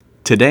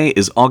Today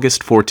is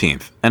August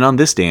 14th, and on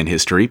this day in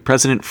history,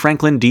 President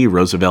Franklin D.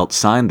 Roosevelt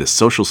signed the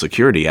Social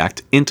Security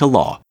Act into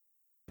law.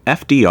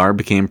 FDR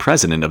became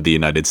President of the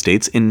United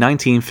States in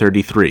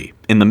 1933,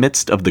 in the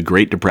midst of the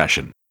Great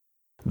Depression.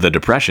 The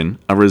Depression,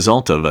 a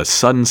result of a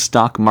sudden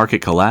stock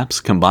market collapse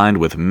combined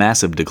with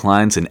massive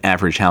declines in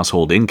average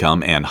household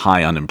income and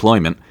high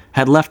unemployment,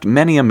 had left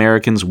many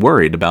Americans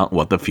worried about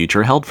what the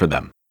future held for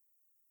them.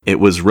 It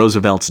was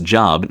Roosevelt's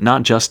job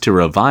not just to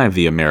revive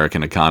the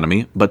American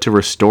economy, but to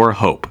restore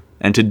hope,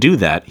 and to do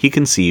that he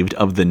conceived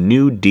of the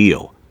New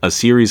Deal, a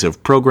series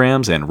of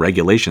programs and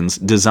regulations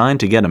designed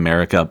to get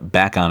America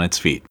back on its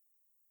feet.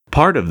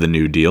 Part of the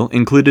New Deal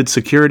included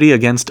security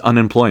against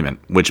unemployment,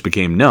 which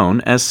became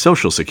known as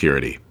Social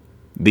Security.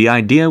 The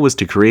idea was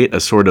to create a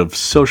sort of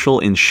social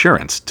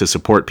insurance to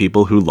support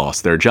people who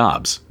lost their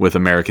jobs, with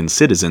American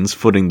citizens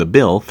footing the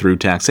bill through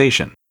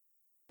taxation.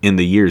 In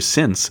the years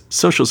since,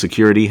 Social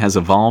Security has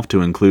evolved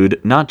to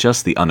include not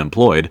just the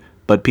unemployed,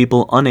 but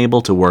people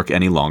unable to work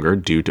any longer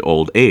due to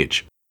old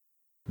age.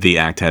 The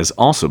act has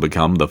also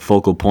become the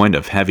focal point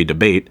of heavy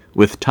debate,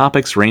 with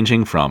topics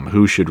ranging from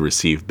who should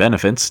receive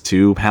benefits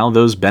to how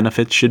those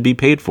benefits should be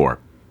paid for.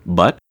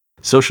 But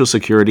Social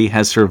Security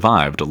has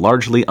survived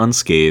largely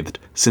unscathed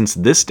since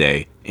this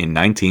day in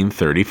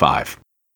 1935.